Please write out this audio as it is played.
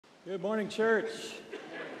Good morning, church.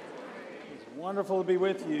 It's wonderful to be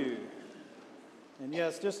with you. And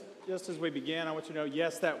yes, just as we began, I want you to know,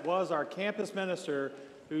 yes, that was our campus minister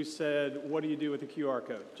who said, "What do you do with the QR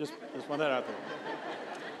code?" Just want that out there.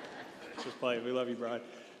 Just play it. We love you, Brian.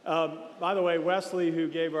 By the way, Wesley, who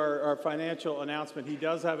gave our financial announcement, he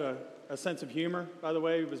does have a sense of humor, by the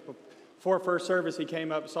way. It was before first service, he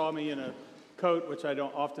came up, saw me in a coat, which I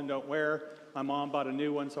often don't wear. My mom bought a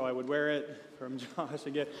new one, so I would wear it from Josh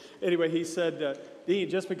again. Anyway, he said, "Dean,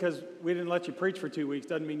 just because we didn't let you preach for 2 weeks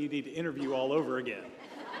doesn't mean you need to interview all over again."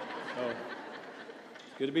 So, it's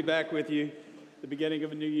good to be back with you, the beginning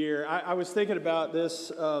of a new year. I was thinking about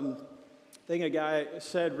this thing a guy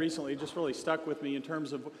said recently, just really stuck with me in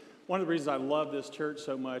terms of one of the reasons I love this church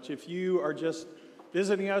so much. If you are just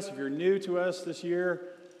visiting us, if you're new to us this year,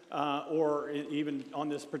 or even on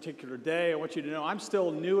this particular day, I want you to know I'm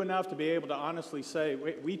still new enough to be able to honestly say,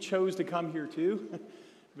 we chose to come here too.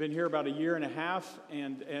 I've been here about a year and a half,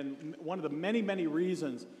 and one of the many, many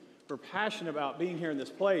reasons we're passionate about being here in this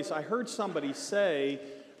place, I heard somebody say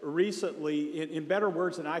recently in better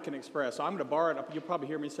words than I can express. So I'm going to borrow it. You'll probably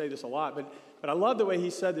hear me say this a lot, but I love the way he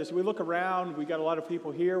said this. We look around, we got a lot of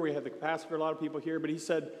people here, we have the capacity for a lot of people here, but he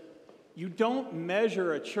said, you don't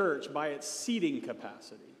measure a church by its seating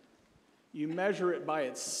capacity. You measure it by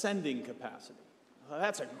its sending capacity. Well,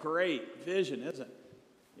 that's a great vision, isn't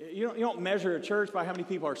it? You don't measure a church by how many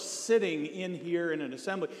people are sitting in here in an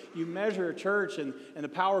assembly. You measure a church and the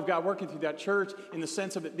power of God working through that church in the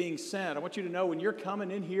sense of it being sent. I want you to know when you're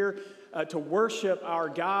coming in here to worship our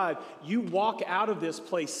God, you walk out of this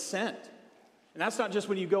place sent. And that's not just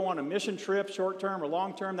when you go on a mission trip, short-term or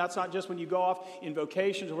long-term. That's not just when you go off in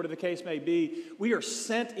vocations or whatever the case may be. We are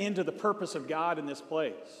sent into the purpose of God in this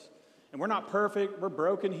place. And we're not perfect, we're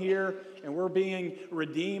broken here, and we're being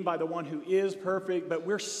redeemed by the one who is perfect, but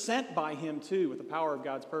we're sent by him too with the power of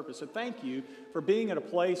God's purpose. So thank you for being at a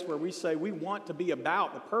place where we say we want to be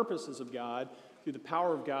about the purposes of God through the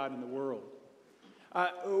power of God in the world.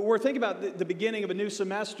 We're thinking about the beginning of a new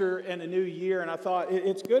semester and a new year, and I thought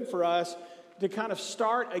it's good for us to kind of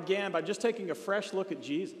start again by just taking a fresh look at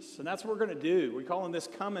Jesus. And that's what we're going to do. We're calling this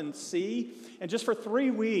Come and See. And just for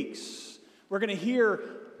 3 weeks, we're going to hear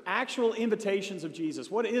actual invitations of Jesus.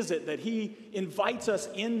 What is it that he invites us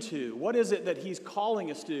into? What is it that he's calling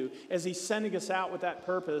us to as he's sending us out with that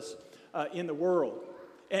purpose in the world?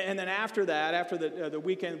 And then after that, after the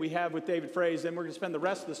weekend we have with David Fraze, then we're going to spend the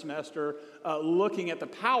rest of the semester looking at the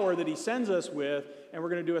power that he sends us with, and we're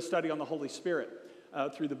going to do a study on the Holy Spirit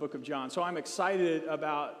through the book of John. So I'm excited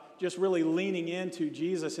about just really leaning into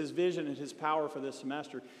Jesus, his vision, and his power for this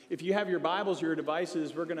semester. If you have your Bibles, your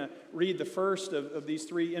devices, we're going to read the first of these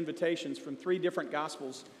 3 invitations from 3 different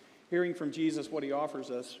Gospels, hearing from Jesus what he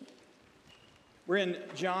offers us. We're in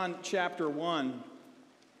John chapter 1,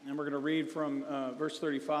 and we're going to read from verse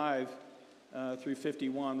 35 through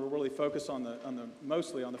 51. We're really focused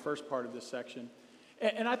mostly on the first part of this section.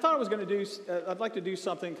 And I thought I'd like to do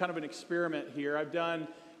something, kind of an experiment here. I've done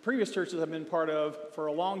previous churches I've been part of for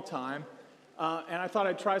a long time, and I thought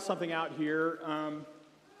I'd try something out here.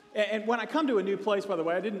 And when I come to a new place, by the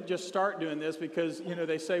way, I didn't just start doing this because,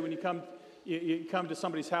 they say when you come to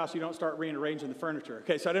somebody's house, you don't start rearranging the furniture.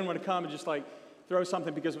 Okay, so I didn't want to come and just throw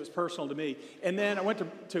something because it was personal to me. And then I went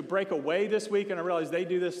to break away this week, and I realized they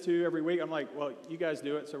do this too every week. I'm like, well, you guys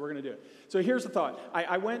do it, so we're going to do it. So here's the thought.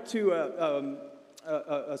 I went to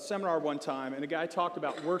a seminar one time, and a guy talked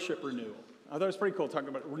about worship renewal. I thought it was pretty cool talking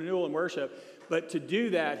about renewal and worship, but to do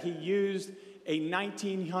that, he used a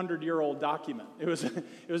 1,900-year-old document. It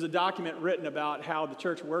was a document written about how the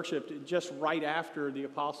church worshiped just right after the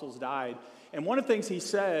apostles died. And one of the things he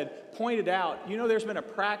said, pointed out, there's been a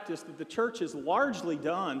practice that the church has largely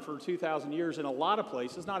done for 2,000 years in a lot of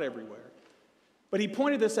places, not everywhere. But he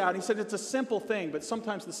pointed this out. He said it's a simple thing, but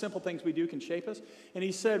sometimes the simple things we do can shape us. And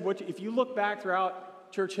he said, if you look back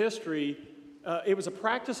throughout church history, it was a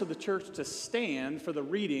practice of the church to stand for the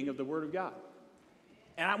reading of the Word of God.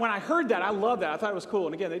 And when I heard that, I loved that. I thought it was cool.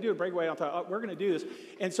 And again, they do a breakaway. I thought, we're going to do this.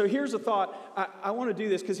 And so here's the thought. I want to do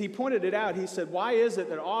this because he pointed it out. He said, why is it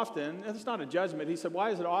that often, and it's not a judgment, he said,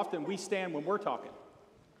 why is it often we stand when we're talking?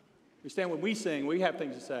 We stand when we sing. We have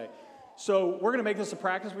things to say. So we're going to make this a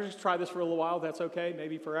practice. We're going to try this for a little while. That's okay.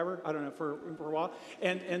 Maybe forever. I don't know, for a while.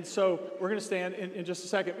 And so we're going to stand in just a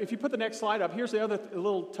second. If you put the next slide up, here's the other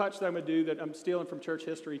little touch that I'm going to do that I'm stealing from church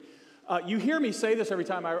history. You hear me say this every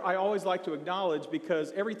time. I always like to acknowledge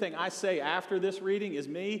because everything I say after this reading is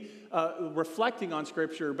me reflecting on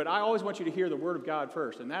Scripture, but I always want you to hear the Word of God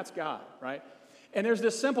first, and that's God, right? And there's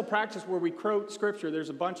this simple practice where we quote Scripture. There's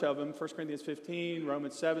a bunch of them. 1 Corinthians 15,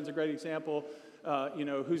 Romans 7 is a great example.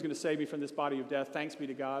 who's going to save me from this body of death? Thanks be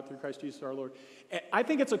to God through Christ Jesus our Lord. And I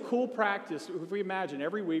think it's a cool practice. If we imagine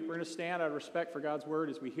every week we're going to stand out of respect for God's word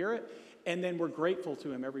as we hear it, and then we're grateful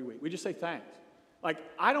to him every week. We just say thanks. Like,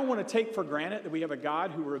 I don't want to take for granted that we have a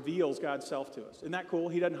God who reveals God's self to us. Isn't that cool?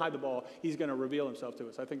 He doesn't hide the ball. He's going to reveal himself to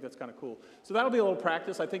us. I think that's kind of cool. So that'll be a little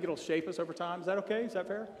practice. I think it'll shape us over time. Is that okay? Is that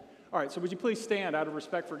fair? All right, so would you please stand out of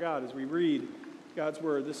respect for God as we read God's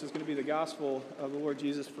word. This is going to be the gospel of the Lord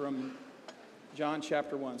Jesus from John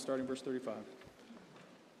chapter 1, starting verse 35.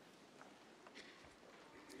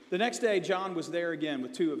 The next day, John was there again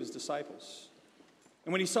with 2 of his disciples.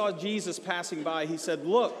 And when he saw Jesus passing by, he said,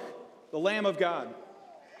 "Look, the Lamb of God."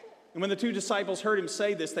 And when the 2 disciples heard him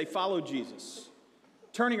say this, they followed Jesus.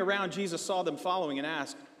 Turning around, Jesus saw them following and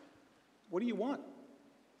asked, "What do you want?"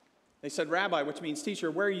 They said, "Rabbi," which means teacher,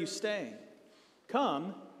 "where are you staying?"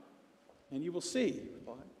 "Come, and you will see," he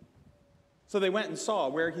replied. So they went and saw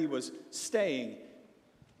where he was staying,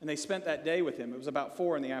 and they spent that day with him. It was about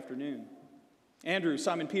 4 p.m. Andrew,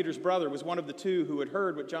 Simon Peter's brother, was one of the 2 who had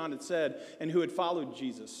heard what John had said and who had followed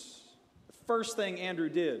Jesus. The first thing Andrew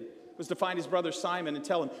did was to find his brother Simon and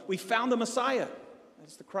tell him, "We found the Messiah."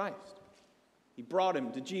 That's the Christ. He brought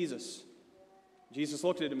him to Jesus. Jesus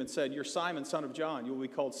looked at him and said, "You're Simon, son of John. You will be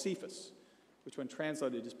called Cephas," which when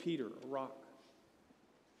translated is Peter, a rock.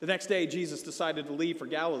 The next day, Jesus decided to leave for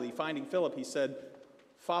Galilee. Finding Philip, he said,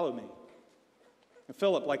 "Follow me." And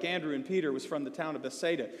Philip, like Andrew and Peter, was from the town of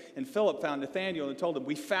Bethsaida. And Philip found Nathanael and told him,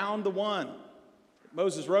 "We found the one that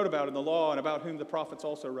Moses wrote about in the law and about whom the prophets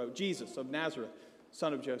also wrote, Jesus of Nazareth,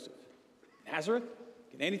 son of Joseph." "Nazareth?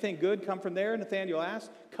 Can anything good come from there?" Nathanael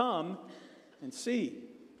asked. "Come and see,"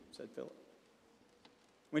 said Philip.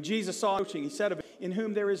 When Jesus saw him approaching, he said of him, "In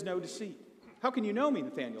whom there is no deceit." "How can you know me?"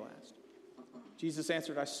 Nathanael asked. Jesus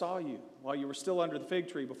answered, "I saw you while you were still under the fig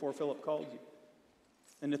tree before Philip called you."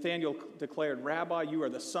 And Nathanael declared, "Rabbi, you are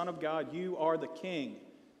the Son of God. You are the King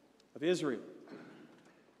of Israel."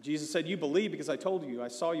 Jesus said, "You believe because I told you I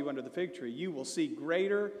saw you under the fig tree. You will see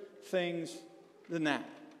greater things than that."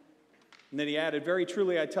 And then he added, "Very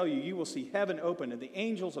truly I tell you, you will see heaven open and the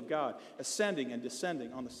angels of God ascending and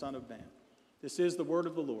descending on the Son of Man." This is the word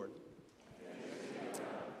of the Lord.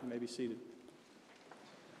 You may be seated.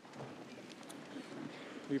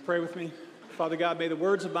 Will you pray with me? Father God, may the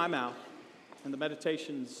words of my mouth and the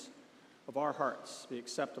meditations of our hearts be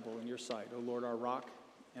acceptable in your sight, O Lord, our rock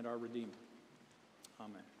and our Redeemer.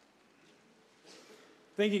 Amen.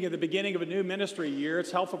 Thinking of the beginning of a new ministry year,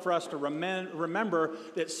 it's helpful for us to remember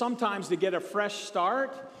that sometimes to get a fresh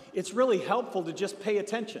start, it's really helpful to just pay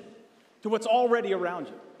attention to what's already around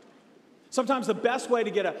you. Sometimes the best way to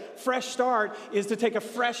get a fresh start is to take a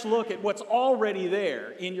fresh look at what's already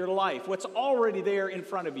there in your life, what's already there in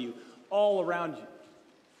front of you, all around you.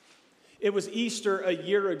 It was Easter a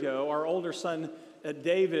year ago. Our older son,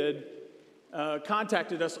 David,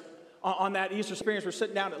 contacted us on that Easter experience. We're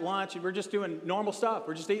sitting down at lunch, and we're just doing normal stuff.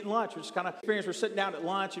 We're just eating lunch. We're just kind of experience. We're sitting down at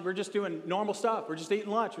lunch, and we're just doing normal stuff. We're just eating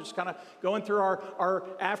lunch. We're just kind of going through our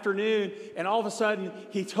afternoon, and all of a sudden,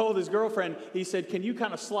 he told his girlfriend, he said, "Can you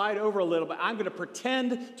kind of slide over a little bit? I'm going to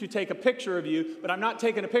pretend to take a picture of you, but I'm not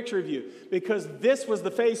taking a picture of you," because this was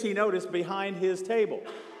the face he noticed behind his table.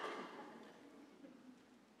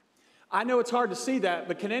 I know it's hard to see that,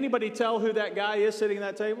 but can anybody tell who that guy is sitting at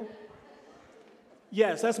that table?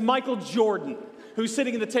 Yes, that's Michael Jordan, who's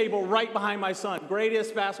sitting at the table right behind my son.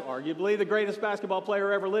 Arguably the greatest basketball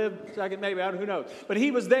player ever lived. Second, maybe, who knows. But he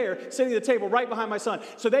was there, sitting at the table right behind my son.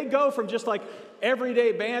 So they go from just like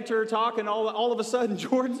everyday banter, talking, all of a sudden,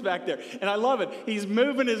 Jordan's back there. And I love it. He's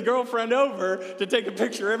moving his girlfriend over to take a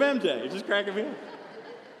picture of MJ. Just cracking me up.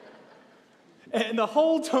 And the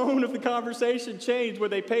whole tone of the conversation changed when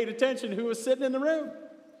they paid attention to who was sitting in the room.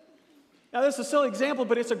 Now, this is a silly example,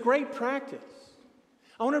 but it's a great practice.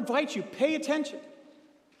 I want to invite you, pay attention.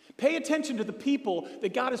 Pay attention to the people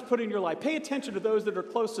that God has put in your life. Pay attention to those that are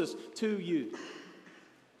closest to you.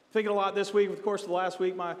 Thinking a lot this week, of course, the last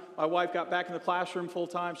week, my wife got back in the classroom full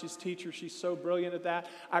time. She's a teacher. She's so brilliant at that.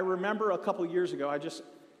 I remember a couple years ago, I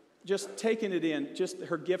just taking it in, just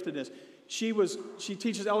her giftedness. She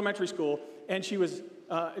teaches elementary school, and she was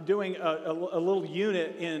doing a little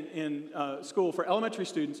unit in school for elementary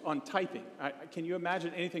students on typing. Can you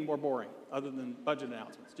imagine anything more boring other than budget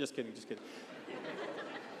announcements? Just kidding.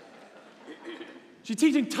 She's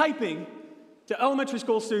teaching typing to elementary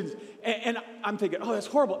school students, and I'm thinking, oh, that's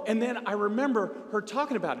horrible. And then I remember her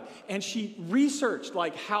talking about it, and she researched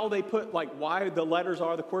like how they put, like why the letters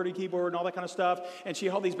are the QWERTY keyboard and all that kind of stuff, and she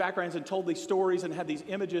held these backgrounds and told these stories and had these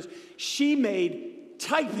images. She made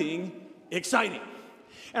typing exciting.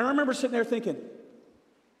 And I remember sitting there thinking,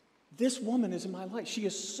 this woman is in my life. She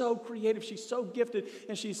is so creative. She's so gifted.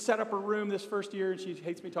 And she set up her room this first year, and she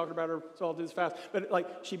hates me talking about her, so I'll do this fast. But like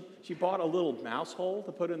she bought a little mouse hole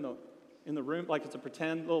to put in the room, like it's a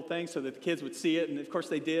pretend little thing so that the kids would see it. And of course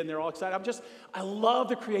they did, and they're all excited. I love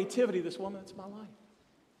the creativity of this woman. It's my life.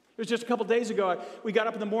 It was just a couple days ago, we got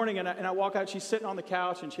up in the morning, and I walk out. She's sitting on the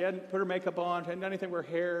couch, and she hadn't put her makeup on. She hadn't done anything with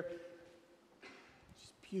her hair.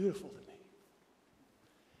 She's beautiful to me.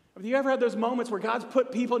 Have you ever had those moments where God's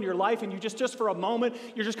put people in your life, and you just for a moment,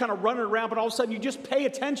 you're just kind of running around, but all of a sudden you just pay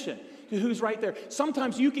attention to who's right there?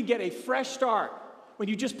 Sometimes you can get a fresh start when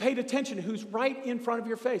you just paid attention to who's right in front of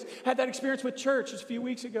your face. I had that experience with church just a few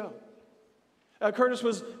weeks ago. Curtis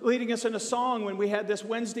was leading us in a song when we had this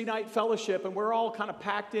Wednesday night fellowship, and we're all kind of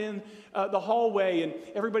packed in the hallway, and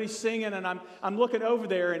everybody's singing, and I'm looking over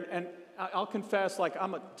there, and I'll confess, like,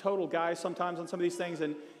 I'm a total guy sometimes on some of these things,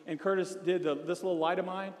 and Curtis did this little light of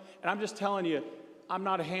mine, and I'm just telling you, I'm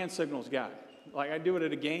not a hand signals guy. Like, I do it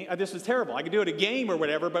at a game. This is terrible. I could do it at a game or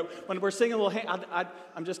whatever, but when we're singing a little hand,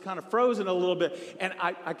 I'm just kind of frozen a little bit. And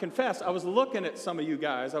I confess, I was looking at some of you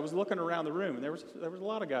guys. I was looking around the room, and there was a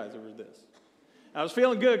lot of guys that were this. I was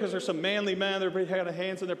feeling good because there's some manly men. They're had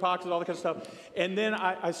hands in their pockets, all that kind of stuff. And then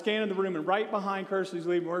I scanned in the room, and right behind Curtis, who's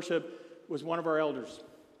leading worship, was one of our elders.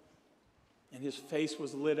 And his face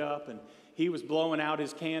was lit up, and he was blowing out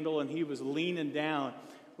his candle, and he was leaning down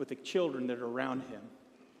with the children that are around him.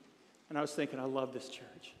 And I was thinking, I love this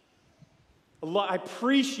church. I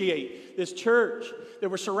appreciate this church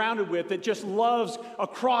that we're surrounded with that just loves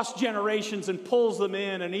across generations and pulls them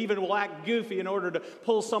in and even will act goofy in order to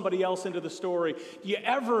pull somebody else into the story. Do you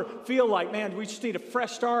ever feel like, man, we just need a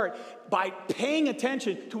fresh start by paying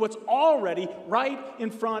attention to what's already right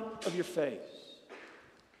in front of your face?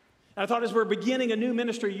 And I thought as we're beginning a new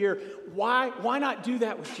ministry year, why not do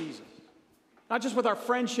that with Jesus? Not just with our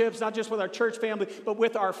friendships, not just with our church family, but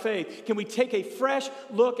with our faith. Can we take a fresh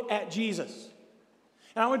look at Jesus?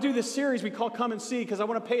 And I want to do this series we call Come and See because I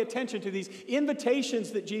want to pay attention to these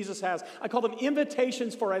invitations that Jesus has. I call them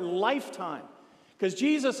invitations for a lifetime because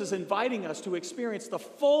Jesus is inviting us to experience the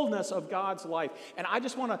fullness of God's life. And I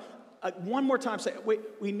just want to, one more time, say,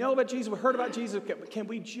 we know about Jesus, we heard about Jesus, but can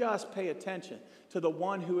we just pay attention to the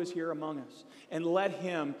one who is here among us and let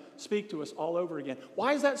him speak to us all over again?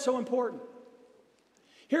 Why is that so important?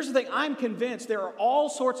 Here's the thing, I'm convinced there are all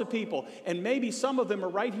sorts of people, and maybe some of them are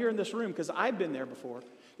right here in this room because I've been there before.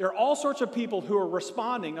 There are all sorts of people who are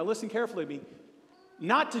responding, now listen carefully to me,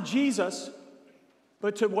 not to Jesus,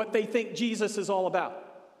 but to what they think Jesus is all about.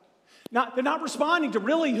 They're not responding to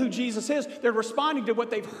really who Jesus is. They're responding to what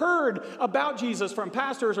they've heard about Jesus from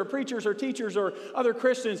pastors or preachers or teachers or other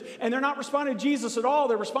Christians, and they're not responding to Jesus at all.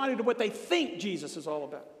 They're responding to what they think Jesus is all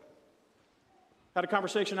about. I had a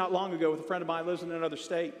conversation not long ago with a friend of mine who lives in another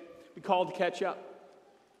state. We called to catch up.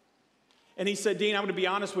 And he said, Dean, I'm going to be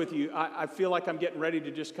honest with you. I feel like I'm getting ready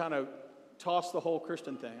to just kind of toss the whole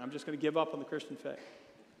Christian thing. I'm just going to give up on the Christian faith.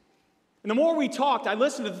 And the more we talked, I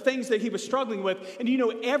listened to the things that he was struggling with. And you know,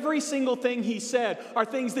 every single thing he said are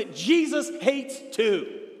things that Jesus hates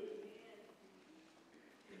too.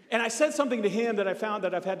 And I said something to him that I found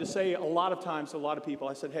that I've had to say a lot of times to a lot of people.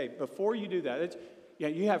 I said, hey, before you do that, yeah,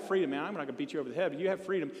 you have freedom, man. I'm not going to beat you over the head, but you have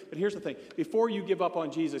freedom. But here's the thing. Before you give up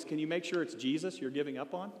on Jesus, can you make sure it's Jesus you're giving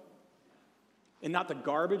up on? And not the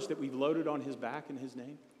garbage that we've loaded on his back in his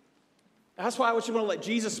name? That's why I just want to let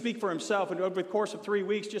Jesus speak for himself. And over the course of 3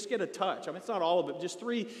 weeks, just get a touch. I mean, it's not all of it. Just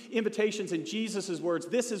 3 invitations in Jesus' words.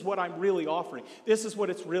 This is what I'm really offering. This is what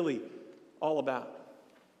it's really all about.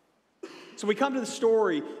 So we come to the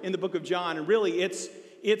story in the book of John, and really it's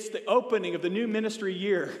the opening of the new ministry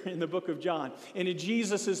year in the book of John, and in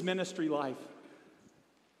Jesus' ministry life.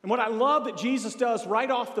 And what I love that Jesus does right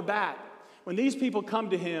off the bat, when these people come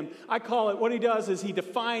to him, I call it, what he does is he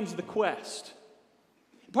defines the quest.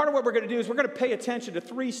 Part of what we're going to do is we're going to pay attention to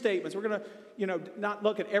 3 statements. We're going to, not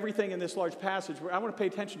look at everything in this large passage. I want to pay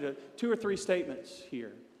attention to 2 or 3 statements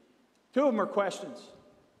here. 2 of them are questions.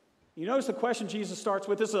 You notice the question Jesus starts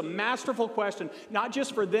with. This is a masterful question, not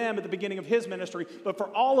just for them at the beginning of his ministry, but for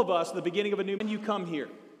all of us at the beginning of a new. When you come here,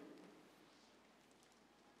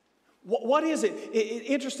 what is it?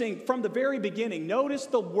 Interesting, from the very beginning, notice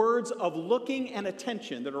the words of looking and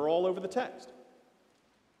attention that are all over the text.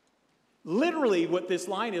 Literally, what this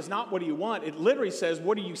line is not what do you want. It literally says,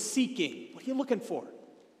 what are you seeking? What are you looking for?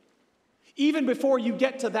 Even before you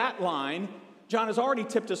get to that line, John has already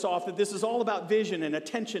tipped us off that this is all about vision and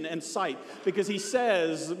attention and sight, because he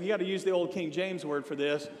says, you got to use the old King James word for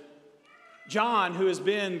this. John, who has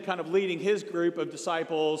been kind of leading his group of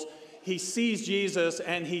disciples, he sees Jesus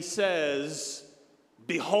and he says,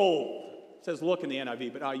 behold. It says look in the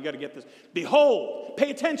NIV, but you got to get this. Behold, pay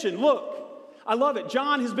attention, look. I love it.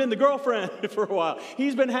 John has been the girlfriend for a while.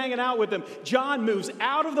 He's been hanging out with them. John moves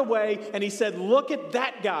out of the way, and he said, look at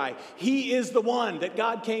that guy. He is the one that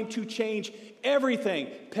God came to change everything.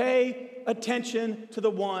 Pay attention to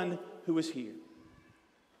the one who is here.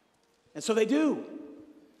 And so they do.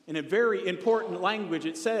 In a very important language,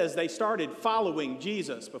 it says they started following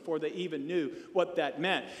Jesus before they even knew what that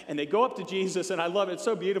meant. And they go up to Jesus, and I love it. It's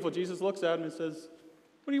so beautiful. Jesus looks at him and says,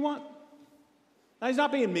 what do you want? Now, he's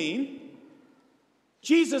not being mean.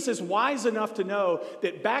 Jesus is wise enough to know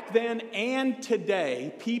that back then and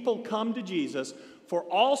today, people come to Jesus for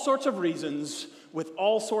all sorts of reasons with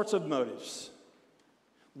all sorts of motives,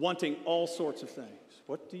 wanting all sorts of things.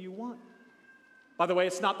 What do you want? By the way,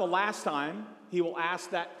 it's not the last time he will ask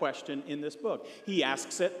that question in this book. He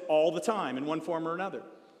asks it all the time in one form or another.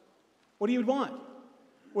 What do you want?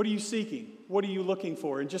 What are you seeking? What are you looking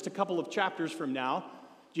for? In just a couple of chapters from now,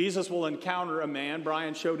 Jesus will encounter a man.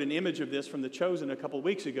 Brian showed an image of this from The Chosen a couple of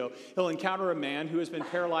weeks ago. He'll encounter a man who has been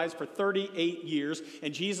paralyzed for 38 years,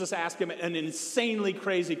 and Jesus asks him an insanely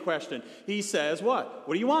crazy question. He says, what?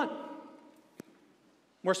 What do you want?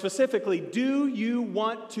 More specifically, do you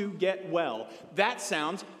want to get well? That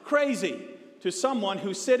sounds crazy to someone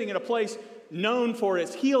who's sitting in a place known for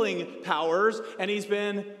its healing powers, and he's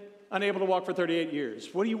been unable to walk for 38 years.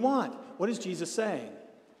 What do you want? What is Jesus saying?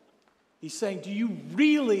 He's saying, do you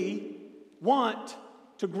really want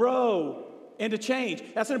to grow and to change?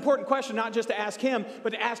 That's an important question, not just to ask him,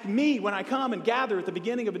 but to ask me when I come and gather at the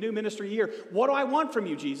beginning of a new ministry year. What do I want from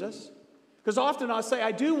you, Jesus? Because often I'll say,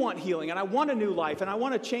 I do want healing, and I want a new life, and I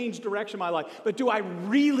want to change direction of my life. But do I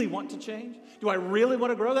really want to change? Do I really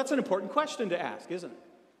want to grow? That's an important question to ask, isn't it?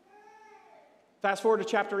 Fast forward to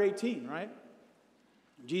chapter 18, right?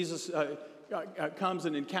 Jesus comes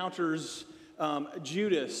and encounters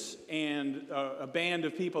Judas and a band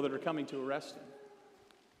of people that are coming to arrest him.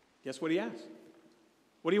 Guess what he asks?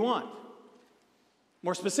 What do you want?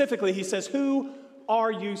 More specifically, he says, who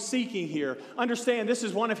are you seeking here? Understand, this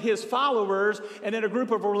is one of his followers and then a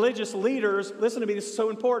group of religious leaders, listen to me, this is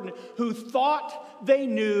so important, who thought they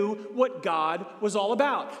knew what God was all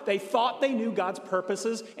about. They thought they knew God's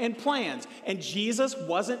purposes and plans, and Jesus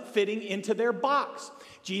wasn't fitting into their box.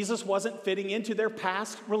 Jesus wasn't fitting into their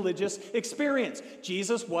past religious experience.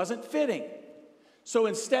 Jesus wasn't fitting. So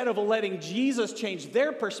instead of letting Jesus change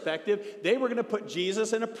their perspective, they were going to put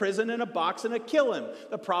Jesus in a prison, in a box, and kill him.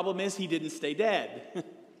 The problem is he didn't stay dead.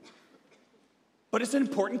 But it's an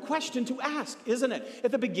important question to ask, isn't it?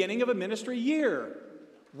 At the beginning of a ministry year,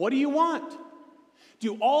 what do you want?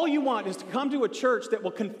 Do all you want is to come to a church that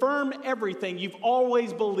will confirm everything you've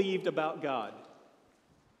always believed about God?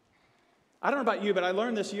 I don't know about you, but I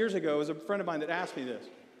learned this years ago. It was a friend of mine that asked me this.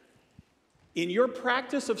 In your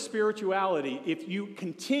practice of spirituality, if you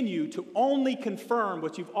continue to only confirm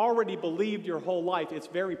what you've already believed your whole life, it's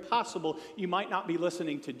very possible you might not be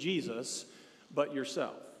listening to Jesus, but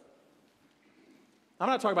yourself. I'm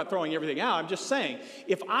not talking about throwing everything out. I'm just saying,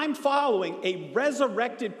 if I'm following a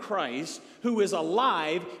resurrected Christ who is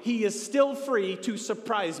alive, he is still free to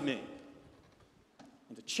surprise me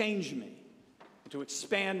and to change me, to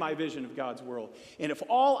expand my vision of God's world. And if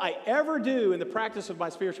all I ever do in the practice of my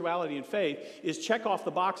spirituality and faith is check off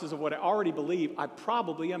the boxes of what I already believe, I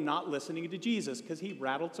probably am not listening to Jesus because he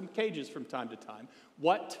rattled some cages from time to time.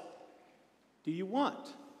 What do you want?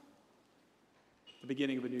 The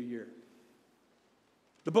beginning of a new year.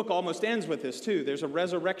 The book almost ends with this too. There's a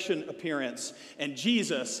resurrection appearance, and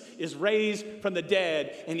Jesus is raised from the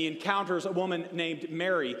dead, and he encounters a woman named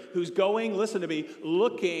Mary who's going, listen to me,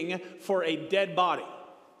 looking for a dead body.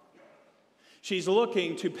 She's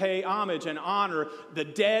looking to pay homage and honor the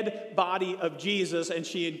dead body of Jesus, and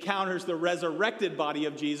she encounters the resurrected body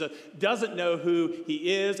of Jesus, doesn't know who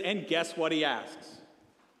he is, and guess what he asks?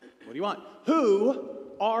 What do you want? Who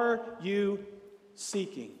are you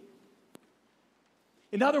seeking?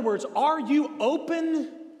 In other words, are you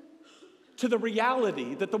open to the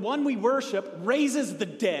reality that the one we worship raises the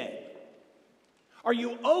dead? Are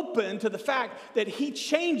you open to the fact that he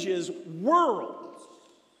changes worlds?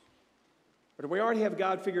 Or do we already have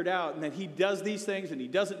God figured out and that he does these things and he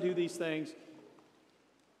doesn't do these things?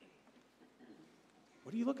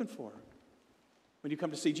 What are you looking for when you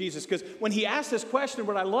come to see Jesus? Because when he asks this question,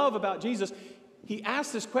 what I love about Jesus, he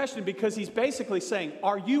asked this question because he's basically saying,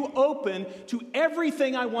 are you open to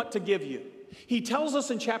everything I want to give you? He tells us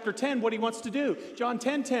in chapter 10 what he wants to do. John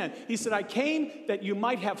 10:10, he said, I came that you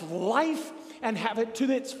might have life and have it to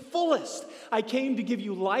its fullest. I came to give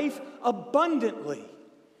you life abundantly.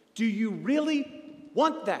 Do you really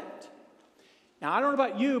want that? Now, I don't know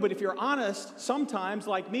about you, but if you're honest, sometimes,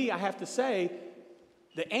 like me, I have to say,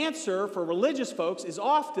 the answer for religious folks is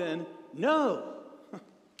often no.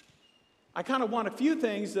 I kind of want a few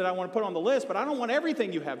things that I want to put on the list, but I don't want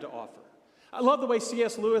everything you have to offer. I love the way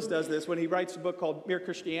C.S. Lewis does this when he writes a book called Mere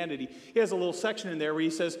Christianity. He has a little section in there where he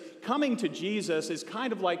says, coming to Jesus is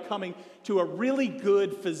kind of like coming to a really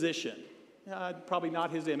good physician. Probably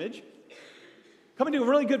not his image. Coming to a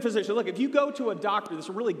really good physician. Look, if you go to a doctor that's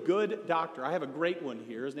a really good doctor, I have a great one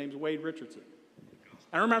here. His name's Wade Richardson.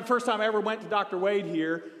 I remember the first time I ever went to Dr. Wade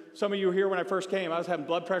here. Some of you were here when I first came. I was having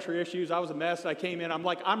blood pressure issues. I was a mess. I came in. I'm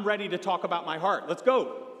like, I'm ready to talk about my heart. Let's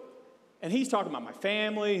go. And he's talking about my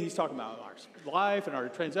family. He's talking about our life and our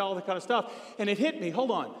transit, all that kind of stuff. And it hit me.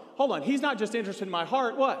 Hold on. He's not just interested in my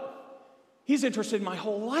heart. What? He's interested in my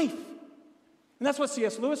whole life. And that's what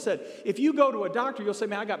C.S. Lewis said. If you go to a doctor, you'll say,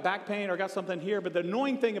 man, I got back pain or I got something here. But the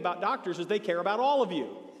annoying thing about doctors is they care about all of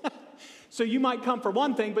you. So you might come for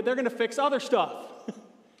one thing, but they're going to fix other stuff.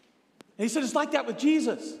 And he said, it's like that with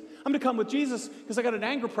Jesus. I'm going to come with Jesus because I got an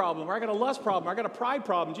anger problem, or I got a lust problem, or I got a pride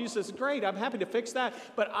problem. Jesus says, great, I'm happy to fix that,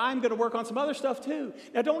 but I'm going to work on some other stuff too.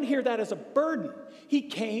 Now, don't hear that as a burden. He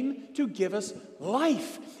came to give us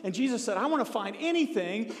life. And Jesus said, I want to find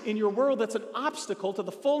anything in your world that's an obstacle to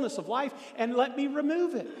the fullness of life, and let me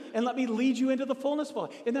remove it, and let me lead you into the fullness of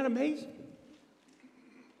life. Isn't that amazing?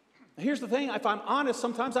 Here's the thing, if I'm honest,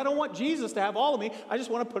 sometimes I don't want Jesus to have all of me. I just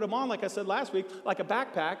want to put him on, like I said last week, like a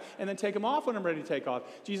backpack, and then take him off when I'm ready to take off.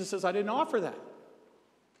 Jesus says, I didn't offer that.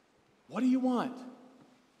 What do you want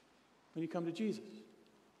when you come to Jesus?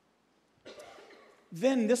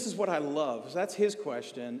 Then this is what I love. So that's his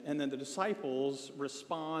question, and then the disciples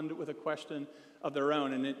respond with a question of their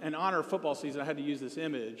own. And in honor of football season, I had to use this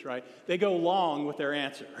image, right? They go long with their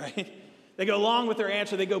answer, right? They go long with their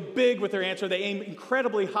answer. They go big with their answer. They aim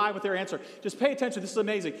incredibly high with their answer. Just pay attention. This is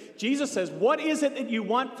amazing. Jesus says, what is it that you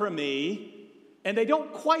want from me? And they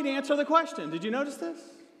don't quite answer the question. Did you notice this?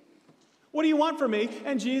 What do you want from me?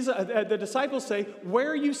 And the disciples say, where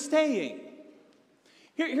are you staying?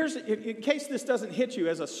 Here's, in case this doesn't hit you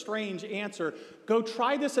as a strange answer, go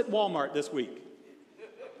try this at Walmart this week.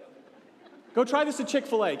 Go try this at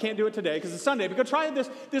Chick-fil-A. Can't do it today because it's Sunday, but go try it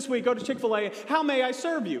this week. Go to Chick-fil-A. How may I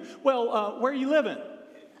serve you? Well, where are you living?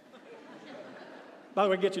 By the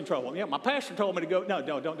way, get you in trouble. Yeah, my pastor told me to go. No,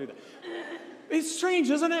 don't do that. It's strange,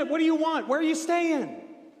 isn't it? What do you want? Where are you staying?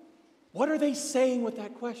 What are they saying with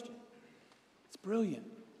that question? It's brilliant.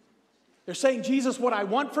 They're saying, Jesus, what I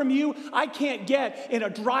want from you, I can't get in a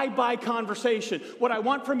drive-by conversation. What I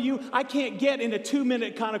want from you, I can't get in a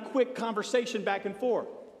 2-minute kind of quick conversation back and forth.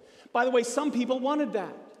 By the way, some people wanted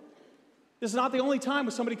that. This is not the only time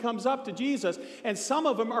when somebody comes up to Jesus, and some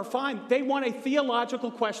of them are fine. They want a theological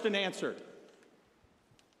question answered.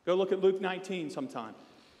 Go look at Luke 19 sometime.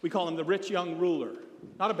 We call him the rich young ruler.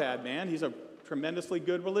 Not a bad man. He's a tremendously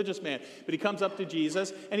good religious man. But he comes up to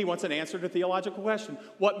Jesus, and he wants an answer to a theological question.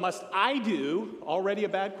 What must I do? Already a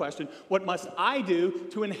bad question. What must I do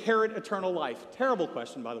to inherit eternal life? Terrible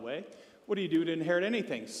question, by the way. What do you do to inherit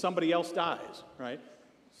anything? Somebody else dies, right?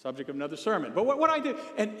 Subject of another sermon. But what I do,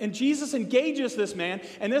 and Jesus engages this man,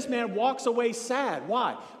 and this man walks away sad.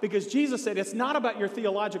 Why? Because Jesus said, it's not about your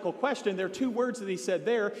theological question. There are 2 words that he said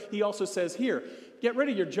there. He also says here, get rid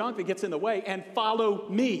of your junk that gets in the way and follow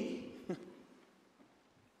me.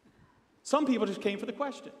 Some people just came for the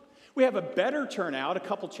question. We have a better turnout a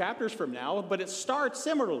couple chapters from now, but it starts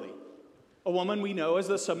similarly. A woman we know as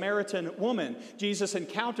the Samaritan woman. Jesus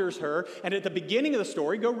encounters her, and at the beginning of the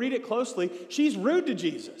story, go read it closely, she's rude to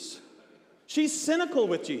Jesus. She's cynical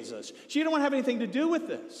with Jesus. She don't want to have anything to do with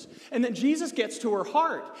this. And then Jesus gets to her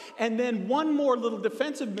heart. And then one more little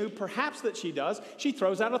defensive move, perhaps that she does, she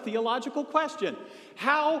throws out a theological question.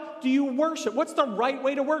 How do you worship? What's the right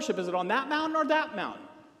way to worship? Is it on that mountain or that mountain?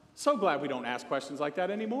 So glad we don't ask questions like that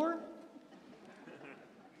anymore.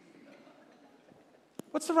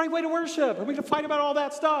 What's the right way to worship? Are we going to fight about all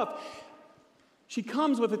that stuff? She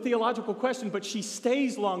comes with a theological question, but she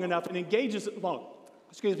stays long enough and engages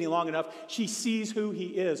long enough. She sees who he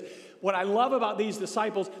is. What I love about these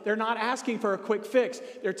disciples, they're not asking for a quick fix.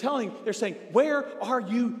 They're saying, where are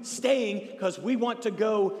you staying? Because we want to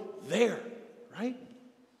go there, right?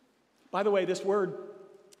 By the way, this word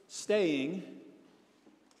staying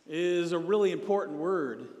is a really important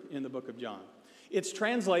word in the book of John. It's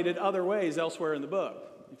translated other ways elsewhere in the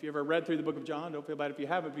book. If you ever read through the book of John, don't feel bad if you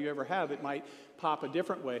haven't. If you ever have, it might pop a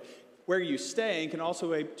different way. Where are you staying can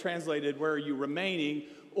also be translated where are you remaining,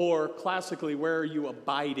 or classically, where are you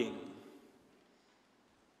abiding?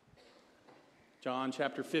 John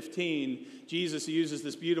chapter 15, Jesus uses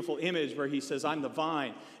this beautiful image where he says, I'm the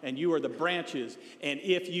vine and you are the branches. And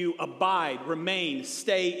if you abide, remain,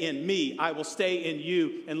 stay in me, I will stay in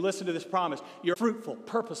you. And listen to this promise. Your fruitful,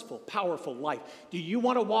 purposeful, powerful life. Do you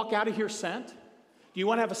want to walk out of here sent? Do you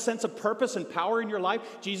want to have a sense of purpose and power in your life?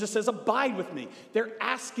 Jesus says, abide with me. They're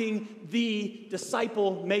asking the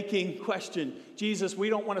disciple-making question. Jesus, we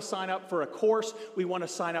don't want to sign up for a course. We want to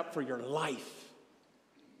sign up for your life.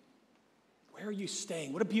 Where are you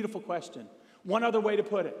staying? What a beautiful question. One other way to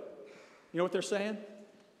put it. You know what they're saying?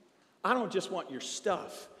 I don't just want your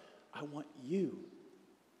stuff. I want you.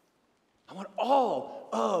 I want all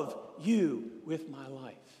of you with my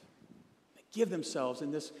life. They give themselves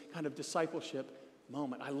in this kind of discipleship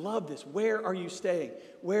moment. I love this. Where are you staying?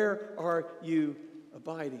 Where are you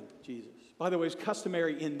abiding, Jesus? By the way, it's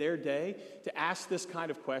customary in their day to ask this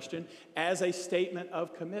kind of question as a statement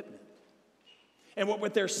of commitment. And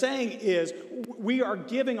what they're saying is, we are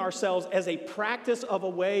giving ourselves as a practice of a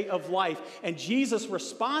way of life. And Jesus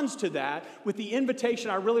responds to that with the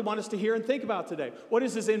invitation I really want us to hear and think about today. What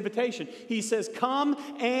is his invitation? He says, come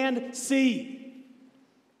and see.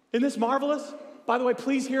 Isn't this marvelous? By the way,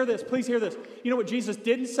 please hear this. Please hear this. You know what Jesus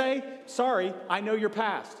didn't say? Sorry, I know your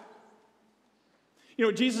past. You know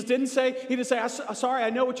what Jesus didn't say? He didn't say, sorry, I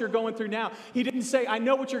know what you're going through now. He didn't say, I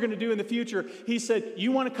know what you're going to do in the future. He said,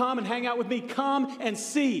 you want to come and hang out with me? Come and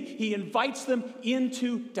see. He invites them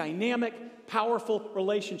into dynamic, powerful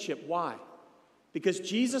relationship. Why? Because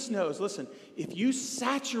Jesus knows, listen, if you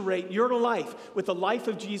saturate your life with the life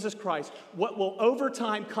of Jesus Christ, what will over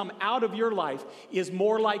time come out of your life is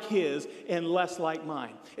more like his and less like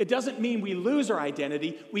mine. It doesn't mean we lose our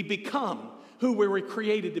identity. We become who we were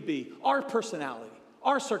created to be, our personality,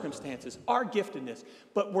 our circumstances, our giftedness,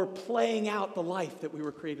 but we're playing out the life that we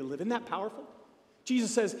were created to live. Isn't that powerful?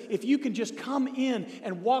 Jesus says, if you can just come in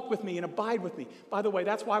and walk with me and abide with me. By the way,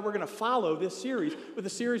 that's why we're going to follow this series with a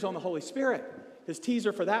series on the Holy Spirit. His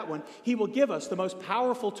teaser for that one, he will give us the most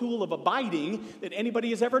powerful tool of abiding that anybody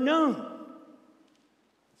has ever known.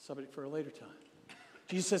 Subject for a later time.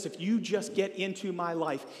 Jesus says, if you just get into my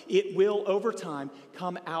life, it will over time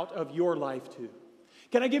come out of your life too.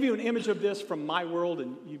 Can I give you an image of this from my world,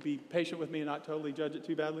 and you be patient with me and not totally judge it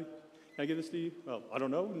too badly? Can I give this to you? Well, I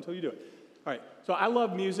don't know until you do it. All right, so I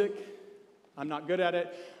love music. I'm not good at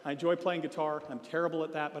it. I enjoy playing guitar. I'm terrible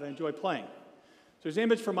at that, but I enjoy playing. So there's an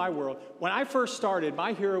image from my world. When I first started,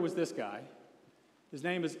 my hero was this guy. His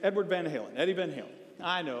name is Edward Van Halen, Eddie Van Halen.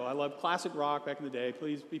 I know, I loved classic rock back in the day.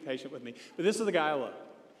 Please be patient with me. But this is the guy I love.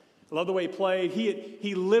 I love the way he played.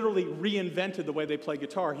 He literally reinvented the way they play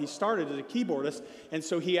guitar. He started as a keyboardist, and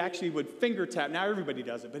so he actually would finger tap. Now everybody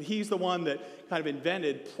does it, but he's the one that kind of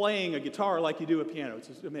invented playing a guitar like you do a piano. It's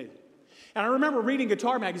just amazing. And I remember reading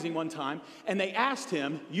Guitar Magazine one time, and they asked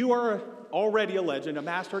him, you are already a legend, a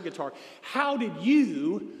master of guitar. How did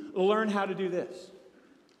you learn how to do this?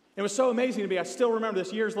 It was so amazing to me. I still remember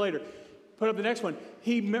this years later. Put up the next one.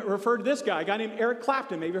 He referred to this guy, a guy named Eric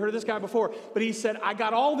Clapton. Maybe you heard of this guy before. But he said, I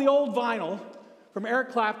got all the old vinyl from Eric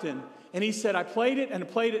Clapton. And he said, I played it. And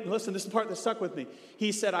listen, this is the part that stuck with me.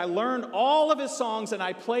 He said, I learned all of his songs and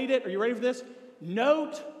I played it. Are you ready for this?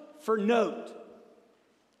 Note for note.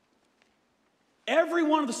 Every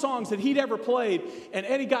one of the songs that he'd ever played, and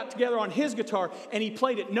Eddie got together on his guitar, and he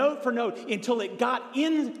played it note for note until it got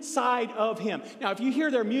inside of him. Now, if you hear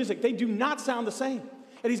their music, they do not sound the same.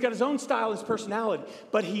 And he's got his own style, his personality.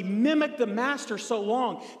 But he mimicked the master so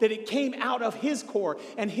long that it came out of his core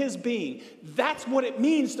and his being. That's what it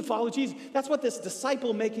means to follow Jesus. That's what this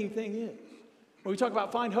disciple-making thing is. When we talk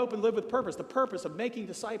about find hope and live with purpose, the purpose of making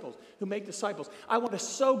disciples who make disciples. I want to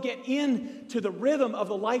so get into the rhythm of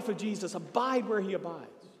the life of Jesus, abide where he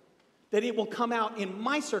abides, that it will come out in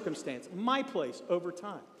my circumstance, my place over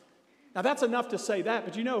time. Now, that's enough to say that.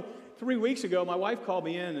 But you know, 3 weeks ago, my wife called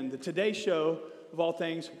me in, and the Today Show, of all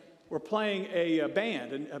things, were playing a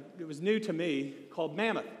band, and it was new to me, called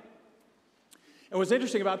Mammoth. And what's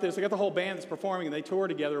interesting about this, they got the whole band that's performing, and they tour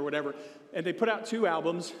together or whatever, and they put out 2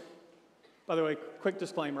 albums. By the way, quick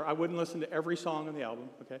disclaimer, I wouldn't listen to every song on the album,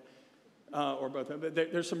 okay, or both of them.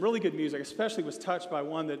 But there's some really good music. Especially was touched by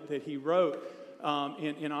one that he wrote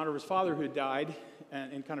in honor of his father who had died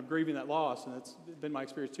and kind of grieving that loss, and that's been my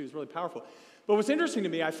experience too. It's really powerful. But what's interesting to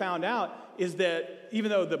me, I found out, is that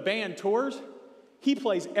even though the band tours, he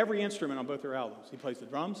plays every instrument on both their albums. He plays the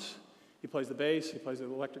drums, he plays the bass, he plays the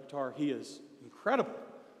electric guitar. He is incredible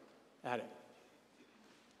at it.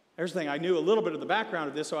 Here's the thing, I knew a little bit of the background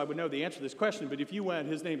of this, so I would know the answer to this question, but if you went,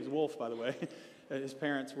 his name is Wolf, by the way. His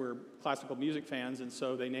parents were classical music fans, and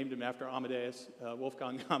so they named him after Amadeus,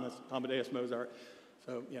 Wolfgang Amadeus Mozart.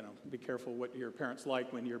 So, be careful what your parents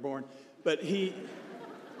like when you're born. But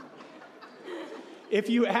if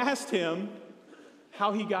you asked him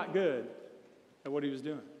how he got good at what he was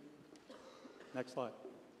doing. Next slide.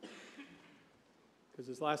 Because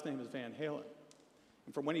his last name is Van Halen.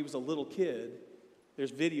 And from when he was a little kid,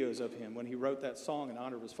 there's videos of him. When he wrote that song in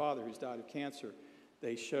honor of his father who's died of cancer,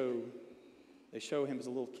 they show him as a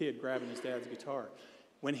little kid grabbing his dad's guitar.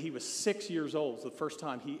 When he was 6 years old, it was the first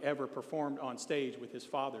time he ever performed on stage with his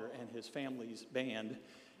father and his family's band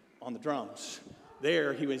on the drums.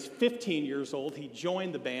 There, he was 15 years old. He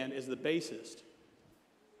joined the band as the bassist.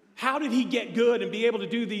 How did he get good and be able to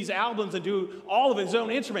do these albums and do all of his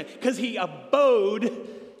own instrument? Because he abode,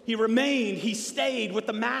 he remained, he stayed with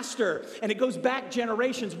the master. And it goes back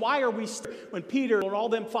generations. Why are we when Peter and all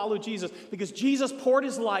them followed Jesus? Because Jesus poured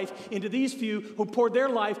his life into these few who poured their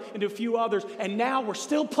life into a few others. And now we're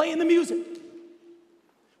still playing the music.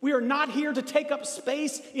 We are not here to take up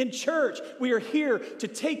space in church. We are here to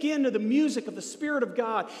take into the music of the Spirit of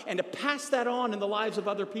God and to pass that on in the lives of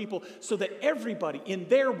other people so that everybody in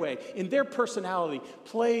their way, in their personality,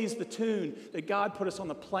 plays the tune that God put us on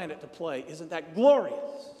the planet to play. Isn't that glorious?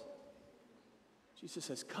 Jesus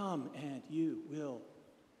says, come and you will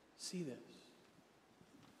see this.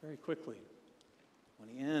 Very quickly, when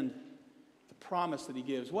he ends, the promise that he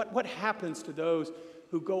gives. What happens to those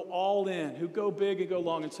who go all in, who go big and go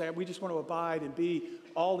long and say, we just want to abide and be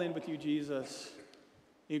all in with you, Jesus?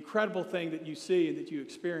 The incredible thing that you see and that you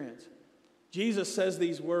experience. Jesus says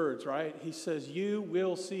these words, right? He says, you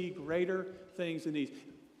will see greater things than these.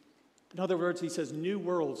 In other words, he says new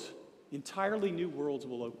worlds, entirely new worlds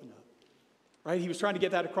will open up. Right? He was trying to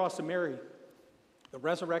get that across to Mary. The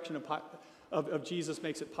resurrection of Jesus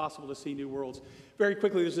makes it possible to see new worlds. Very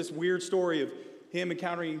quickly, there's this weird story of him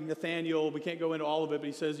encountering Nathaniel. We can't go into all of it, but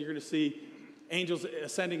he says you're going to see angels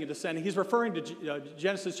ascending and descending. He's referring to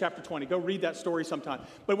Genesis chapter 20. Go read that story sometime.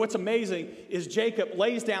 But what's amazing is Jacob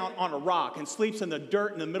lays down on a rock and sleeps in the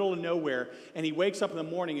dirt in the middle of nowhere. And he wakes up in the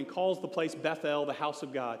morning and calls the place Bethel, the house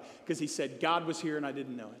of God, because he said, God was here and I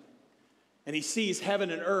didn't know it. And he sees heaven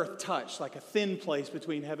and earth touch like a thin place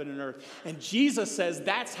between heaven and earth. And Jesus says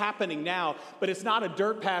that's happening now, but it's not a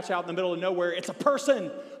dirt patch out in the middle of nowhere. It's a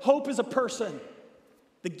person. Hope is a person.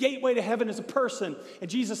 The gateway to heaven is a person. And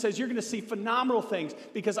Jesus says you're going to see phenomenal things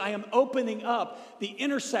because I am opening up the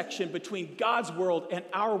intersection between God's world and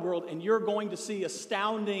our world, and you're going to see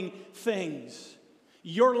astounding things.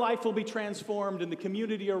 Your life will be transformed, and the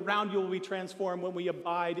community around you will be transformed when we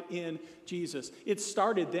abide in Jesus. It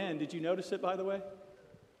started then. Did you notice it, by the way?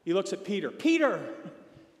 He looks at Peter. Peter!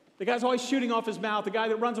 The guy's always shooting off his mouth. The guy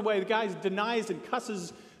that runs away. The guy who denies and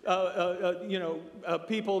cusses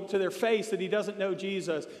people to their face that he doesn't know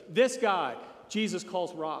Jesus. This guy, Jesus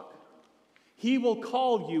calls rock. He will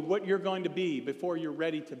call you what you're going to be before you're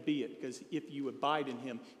ready to be it, because if you abide in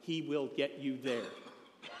him, he will get you there.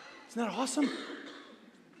 Isn't that awesome?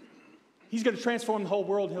 He's going to transform the whole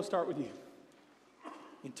world, and he'll start with you.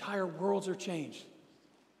 Entire worlds are changed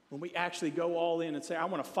when we actually go all in and say, I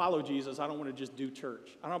want to follow Jesus. I don't want to just do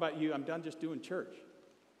church. I don't know about you. I'm done just doing church.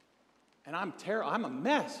 And I'm a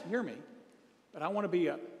mess, hear me. But I want to be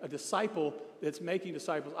a disciple that's making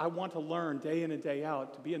disciples. I want to learn day in and day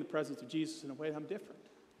out to be in the presence of Jesus in a way that I'm different.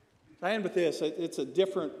 So I end with this. It's a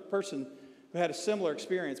different person who had a similar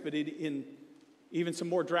experience, but in even some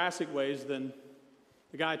more drastic ways than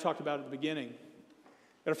the guy I talked about at the beginning.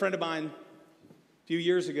 I got a friend of mine a few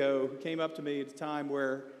years ago who came up to me at a time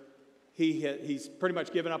where he's pretty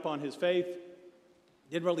much given up on his faith,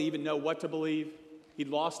 didn't really even know what to believe. He'd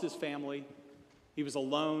lost his family. He was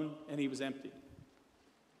alone, and he was empty.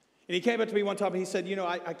 And he came up to me one time, and he said,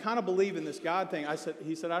 I kind of believe in this God thing.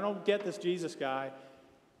 He said, I don't get this Jesus guy,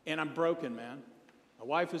 and I'm broken, man. My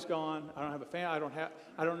wife is gone. I don't have a family.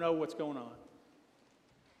 I don't know what's going on.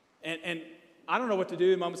 And I don't know what to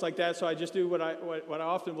do in moments like that, so I just do what I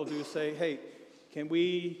often will do is say, hey, can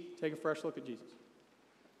we take a fresh look at Jesus?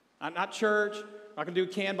 I'm not church. I'm not going to do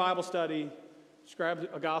a canned Bible study. Just grab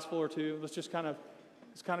a gospel or two. Let's kind of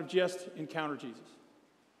just encounter Jesus.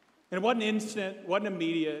 And it wasn't instant, wasn't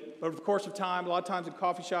immediate, but over the course of time, a lot of times in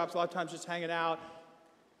coffee shops, a lot of times just hanging out,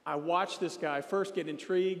 I watched this guy first get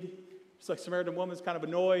intrigued. It's like Samaritan woman's kind of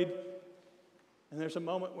annoyed. And there's a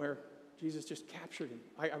moment where Jesus just captured him.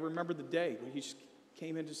 I remember the day when he just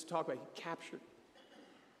came in just to talk about it. He captured.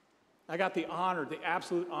 I got the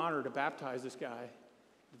absolute honor to baptize this guy,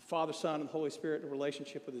 the Father, Son, and the Holy Spirit in a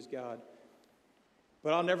relationship with his God.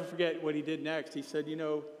 But I'll never forget what he did next. He said,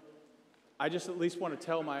 I just at least want to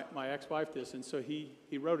tell my ex-wife this. And so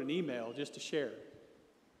he wrote an email just to share.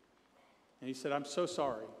 And he said, I'm so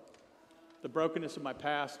sorry the brokenness of my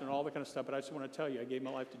past and all that kind of stuff, but I just want to tell you, I gave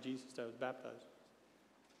my life to Jesus. I was baptized.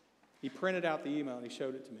 He printed out the email and he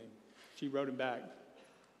showed it to me. She wrote him back.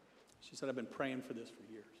 She said, I've been praying for this for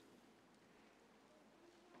years.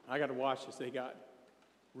 I got to watch this. They got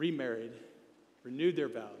remarried, renewed their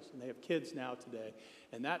vows, and they have kids now today.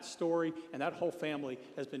 And that story and that whole family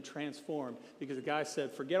has been transformed because the guy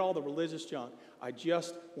said, forget all the religious junk. I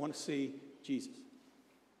just want to see Jesus.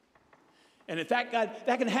 And if that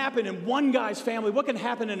can happen in one guy's family, what can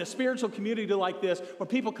happen in a spiritual community like this where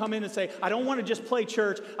people come in and say, I don't want to just play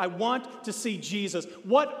church, I want to see Jesus.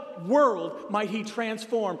 What world might he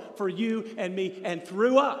transform for you and me and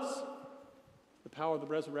through us? The power of the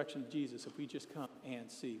resurrection of Jesus if we just come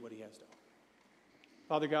and see what he has to offer.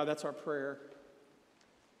 Father God, that's our prayer.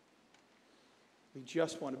 We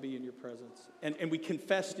just want to be in your presence. And we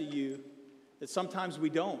confess to you that sometimes we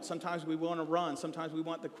don't. Sometimes we want to run. Sometimes we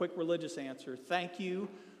want the quick religious answer. Thank you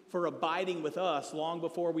for abiding with us long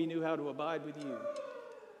before we knew how to abide with you.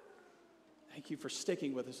 Thank you for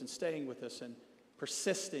sticking with us and staying with us and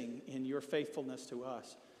persisting in your faithfulness to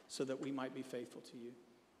us so that we might be faithful to you.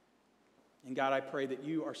 And God, I pray that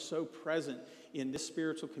you are so present in this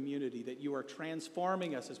spiritual community, that you are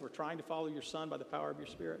transforming us as we're trying to follow your Son by the power of your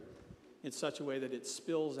Spirit in such a way that it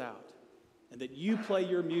spills out, and that you play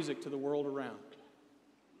your music to the world around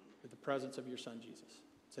with the presence of your Son, Jesus.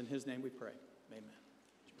 It's in his name we pray. Amen.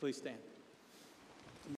 Would you please stand?